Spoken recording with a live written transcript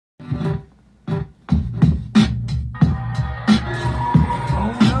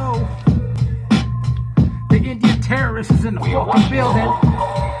Chris is in the fucking building.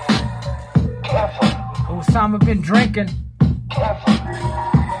 Osama been drinking.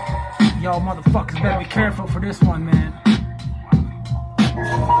 Yo, motherfuckers better be careful for this one, man.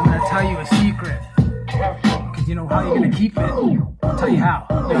 I'm gonna tell you a secret. Cause you know how you're gonna keep it. I'll tell you how.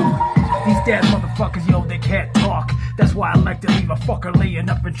 Yo, these dads motherfuckers, yo, they can't talk. That's why I like to leave a fucker laying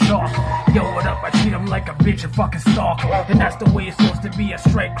up in chalk. Yo, what up? I treat him like a bitch and fucking stalk. And that's the way it's supposed to be, a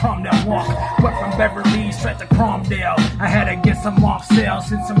straight Cromdale walk. Went from Beverly straight to Cromdale. I had to get some off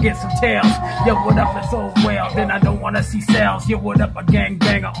sales and get some tails. Yo, what up? It's all well. Then I don't wanna see sales. Yo, what up? A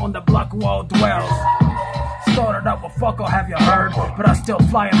gangbanger on the block who all dwells. Started out with fuck, have you heard? But I'm still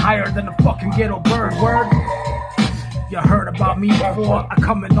flying higher than a fucking ghetto bird. Word? You heard about me before. I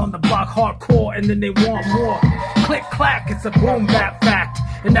come in on the block hardcore and then they want more. Click clack, it's a boom bap fact.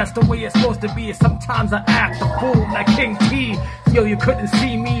 And that's the way it's supposed to be. Sometimes I act a fool like King T. Yo, you couldn't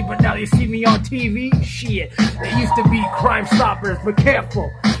see me, but now you see me on TV. Shit, they used to be Crime Stoppers, but careful.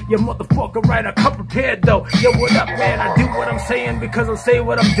 Your motherfucker right, I come prepared though. Yo, what up, man? I do what I'm saying because I say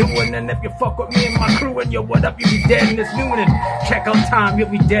what I'm doing. And if you fuck with me and my crew, and yo, what up, you be dead in this noon. Check out time, you'll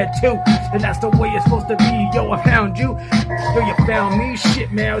be dead too. And that's the way it's supposed to be. Yo, I found you. Yo, you found me.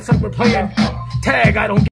 Shit, man, it's like we're playing tag. I don't